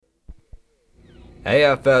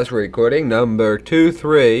AFS recording number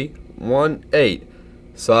 2318,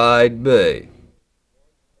 Side B.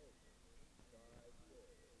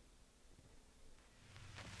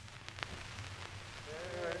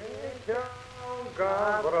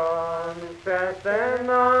 Gabron przez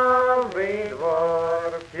nowy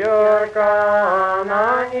dwór, piórka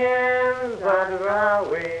na nim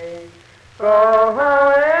zadrżały.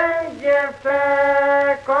 Kochałem dziewczę,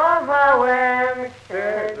 kochałem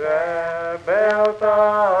krzyże, był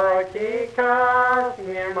taki czas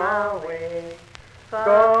niemały.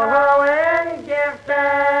 Kochałem dziewczę,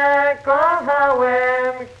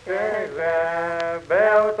 kochałem krzyże,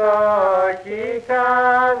 był taki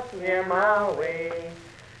czas niemały.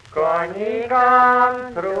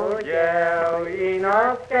 Konikom trudzieł i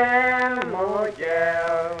noskiem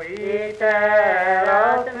mudzieł i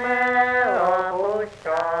teraz my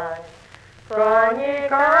opuszczać.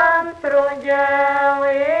 Konikom trudzieł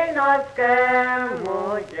i noskiem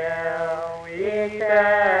mudzieł i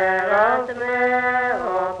teraz my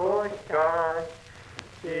opuszczać.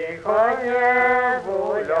 Cicho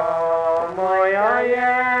niewulo moja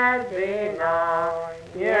jedyna,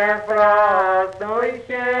 nie pracuj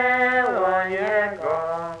się o niego.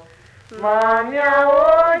 Mam ja u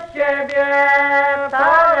siebie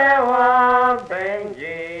parę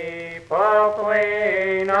łabędzi,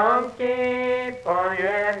 popłyną ci po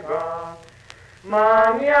niego.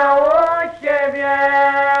 Mam ja u siebie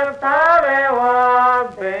parę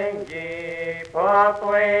łabędzi,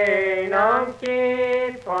 popłyną ci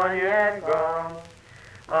po niego.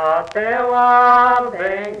 A te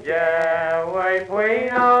łabędzie, oj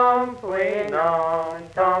płyną, płyną,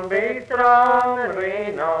 tą bystrą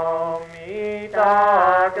ryną i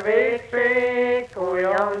tak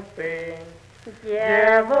wykrzykujący.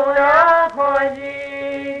 Dziewula chodzi,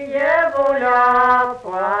 dziewula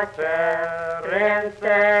płacze,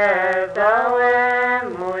 ręce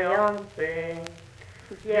załamujący.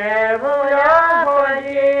 Dziewula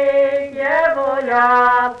chodzi,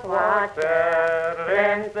 dziewula płacze,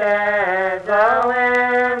 ręce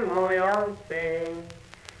załamujący.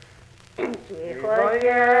 Cicho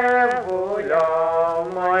dziewulo,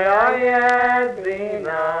 moja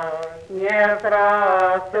jedyna, nie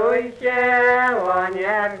pracuj się o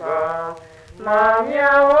niego. Mam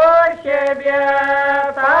ja u siebie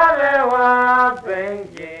parę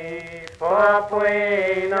łabędzi,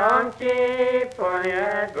 popłyną ci po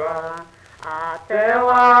niego. A te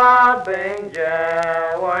łabędzie,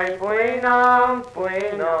 oj płyną,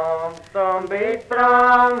 płyną, tą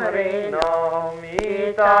bystrą ryną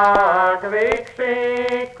i tak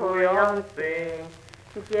wykrzykujący.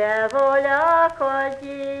 Dziewula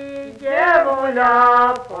chodzi,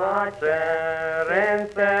 dziewula płacze,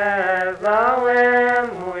 ręce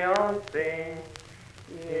załamujący.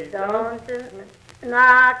 Idąc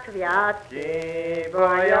na kwiatki,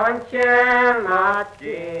 boją się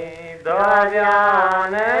matki, do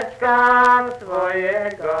wianeczka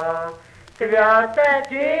swojego.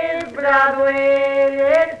 Kwiateczki zbladły,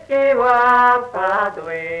 liczki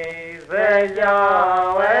łapadły, ze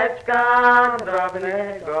ziołeczka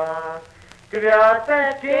drobnego.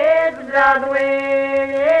 Kwiateczki zbladły,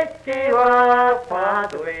 liczki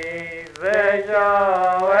łapadły, ze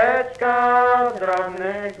ziołeczka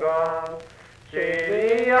drobnego.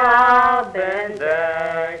 Czyli ja będę,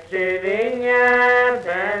 czyli nie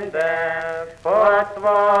będę, pod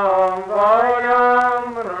swą wolą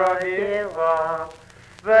robiła.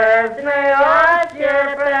 Wezmę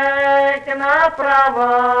ocierpek na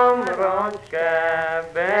prawą rączkę,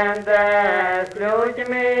 będę z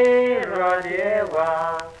ludźmi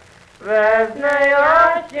robiła. Wezmę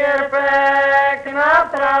ocierpek na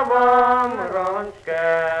prawą rączkę,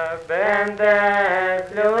 będę z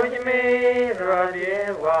ludźmi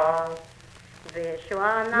robiła.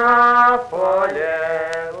 Wyszła na pole,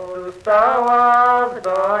 ustała w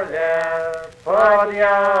dole, pod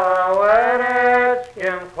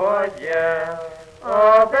jaworeczkiem w chodzie.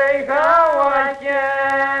 Obejrzała się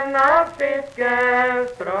na wszystkie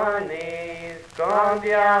strony, skąd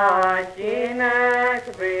Jasinek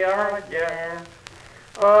wyjadzie.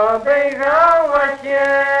 Obejrzała się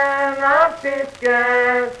na wszystkie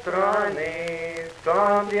strony,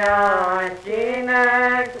 skąd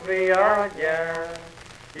Jasinek wyjadzie.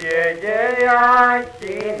 Jedzie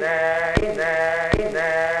Jasinek,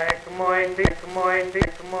 mój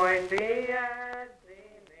ty,